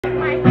We're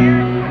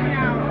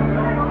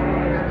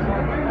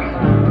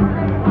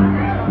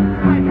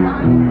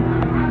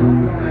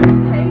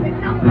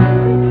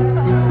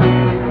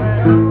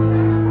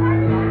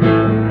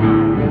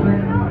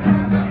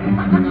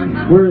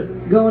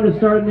going to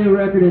start a new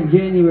record in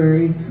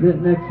January,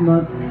 next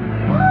month.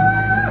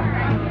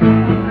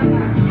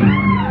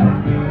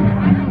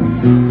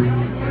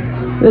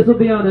 This will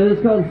be on it.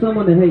 It's called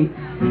Someone to Hate.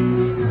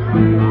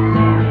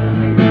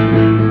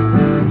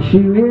 She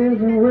wears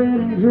a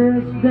wedding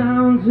dress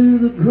down to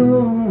the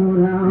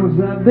courthouse.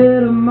 I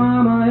bet her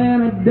mama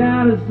and her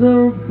dad are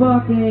so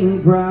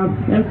fucking proud.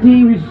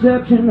 Empty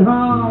reception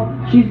hall,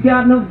 she's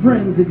got no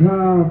friends to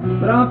call.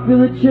 But I'll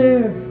fill a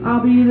chair,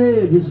 I'll be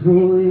there just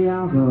for the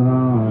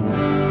alcohol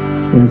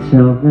and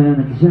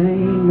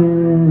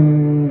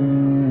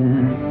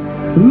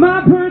self-entertainment.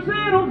 My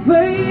personal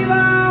fave,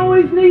 I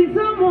always need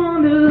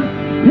someone to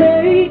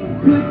hate.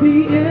 Could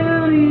be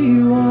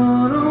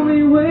anyone,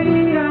 only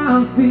way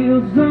I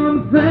feel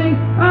something.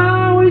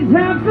 I always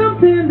have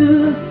something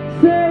to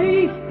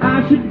say.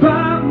 I should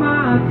bite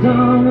my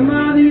tongue. Am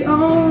I the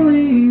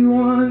only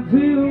one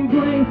to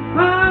blame?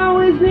 I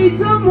always need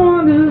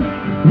someone to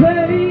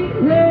hate,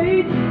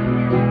 hate.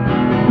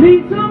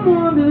 Need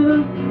someone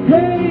to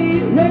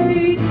hate,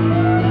 hate.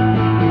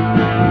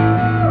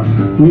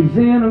 He's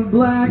in a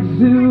black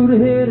suit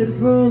headed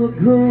for the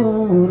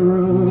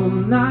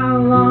courtroom. Not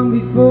long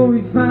before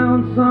we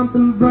found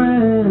something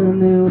brand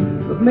new.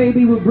 But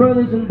maybe we're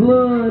brothers in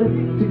blood,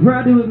 too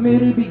proud to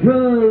admit it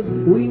because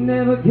we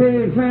never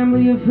cared.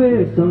 Family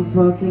affairs, some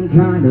fucking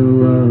kind of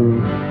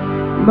love.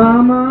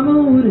 My mama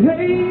would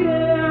hate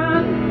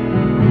it.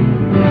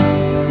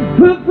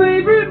 Her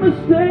favorite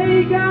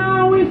mistake, I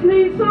always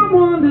need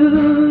someone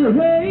to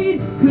hate.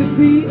 Could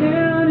be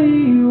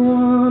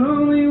anyone,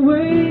 only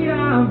way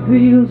I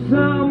feel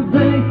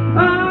something.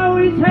 I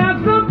always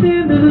have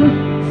something to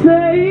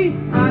say.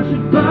 I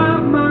should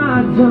bite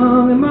my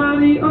tongue. Am I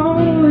the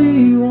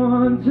only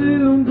one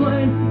to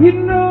blame? You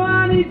know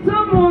I need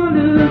someone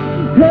to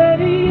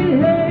hate,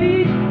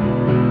 hate.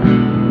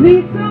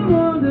 Need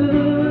someone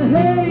to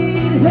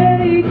hate,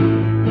 hate.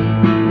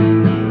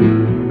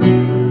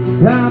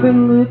 I've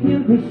been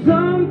looking for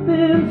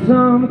something,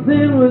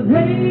 something with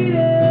hate.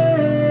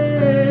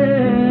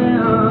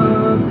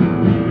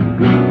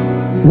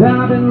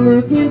 I've been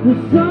looking for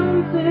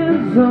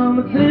something,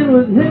 something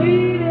with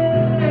hate.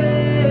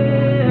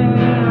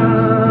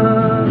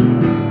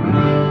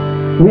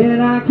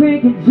 And I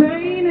can't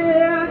contain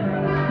it.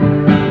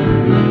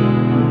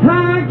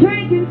 I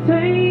can't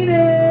contain it.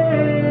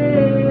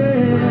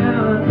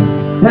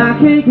 I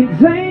can't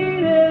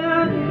contain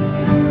it.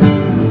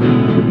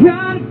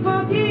 Gotta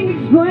fucking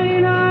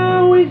explain. I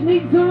always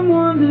need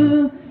someone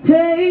to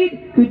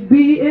hate. Could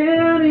be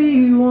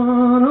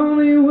anyone,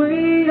 only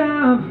way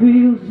I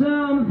feel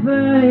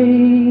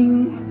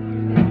something.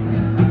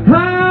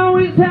 I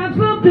always have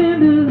something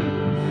to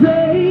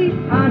say.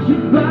 I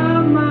should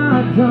bite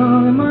my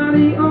tongue. Am I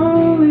the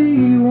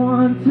only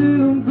one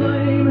to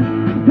blame?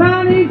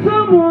 I need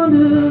someone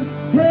to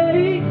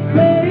hate,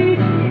 hate.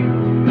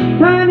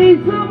 I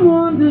need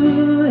someone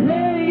to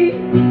hate.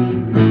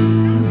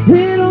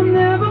 It'll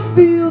never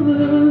feel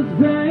the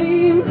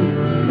same.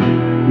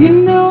 You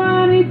know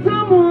I need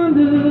someone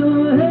to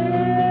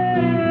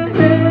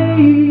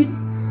hate.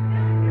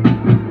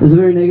 This is a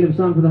very negative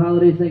song for the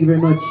holidays. Thank you very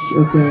much.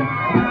 Okay.